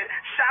announcement.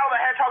 Shadow the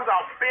Hedgehog's a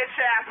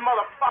bitch-ass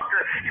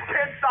motherfucker. You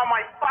pissed on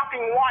my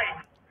fucking wife.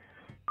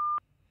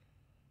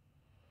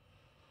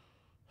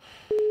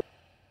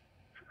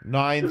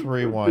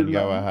 931,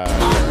 go ahead.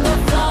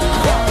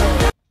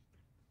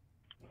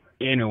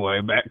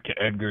 Anyway, back to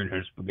Edgar and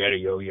his spaghetti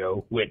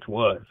yo-yo, which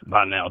was,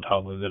 by now,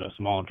 taller than a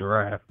small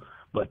giraffe.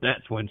 But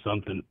that's when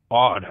something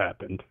odd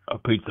happened. A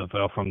pizza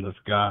fell from the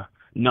sky.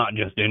 Not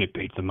just any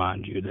pizza,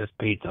 mind you. This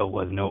pizza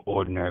was no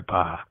ordinary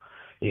pie.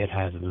 It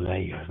has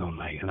layers on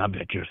layers. And I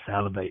bet you're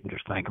salivating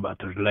just think about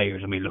those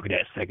layers. I mean, look at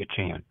that second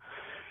chin.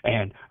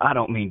 And I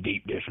don't mean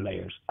deep dish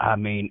layers. I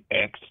mean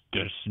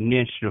extra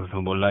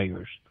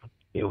layers.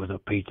 It was a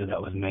pizza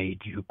that was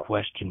made you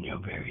question your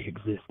very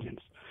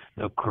existence.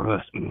 The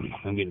crust,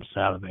 I'm getting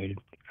salivated.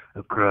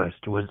 The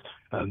crust was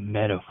a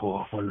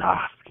metaphor for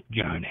life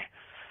journey.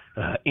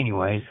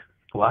 Anyways,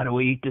 why do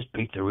we eat this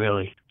pizza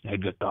really?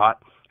 Edgar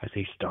thought as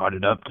he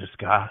started up the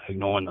sky,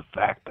 ignoring the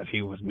fact that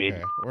he was mid.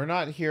 Okay. We're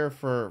not here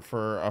for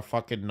a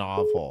fucking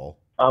novel.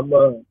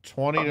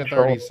 20 to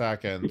 30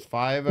 seconds.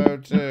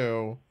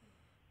 502.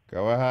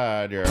 Go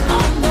ahead.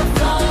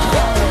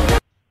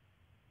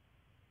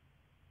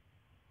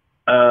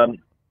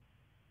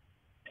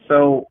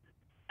 So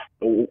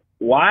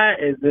why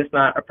is this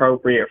not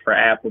appropriate for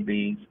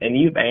Applebee's? And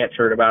you've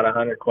answered about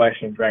 100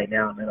 questions right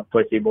now, man, a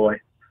pussy boy.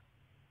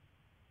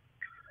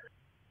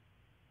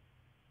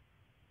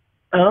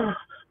 I'm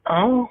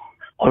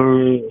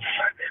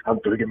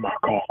digging my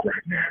cock right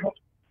now.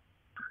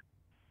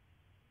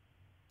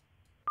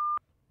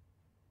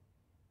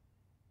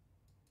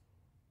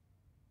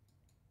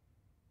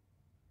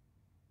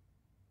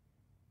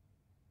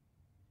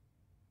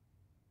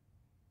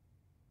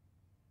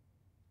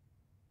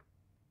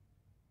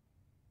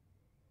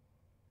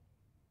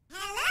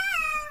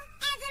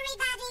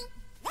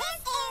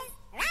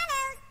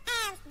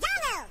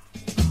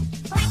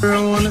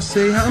 I wanna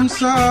say I'm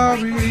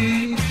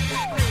sorry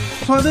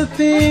for the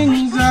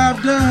things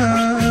I've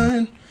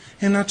done,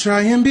 and I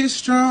try and be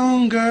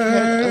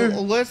stronger.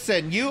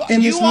 Listen, you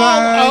In you this all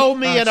life owe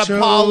me an I chose,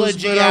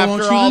 apology but I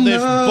want after you all to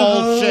this know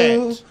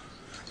bullshit.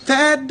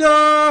 That door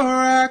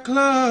I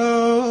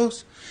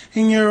closed.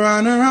 In your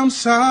honor, I'm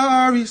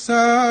sorry,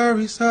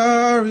 sorry,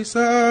 sorry,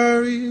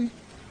 sorry.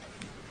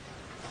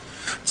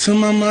 To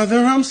my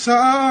mother, I'm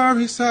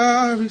sorry,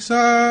 sorry,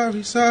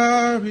 sorry,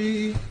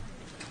 sorry.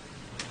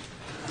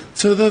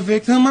 To the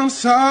victim, I'm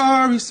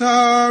sorry,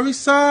 sorry,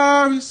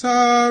 sorry,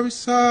 sorry,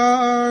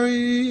 sorry.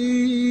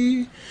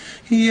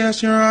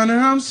 Yes, Your Honor,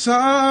 I'm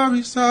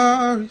sorry,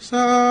 sorry,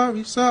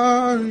 sorry,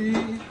 sorry.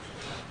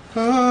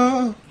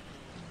 Oh.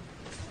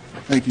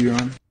 Thank you, Your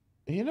Honor.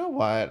 You know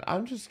what?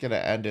 I'm just gonna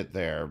end it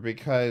there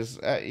because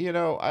you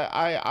know,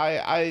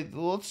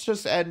 let's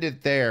just end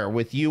it there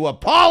with you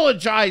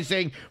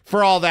apologizing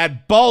for all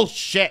that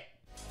bullshit.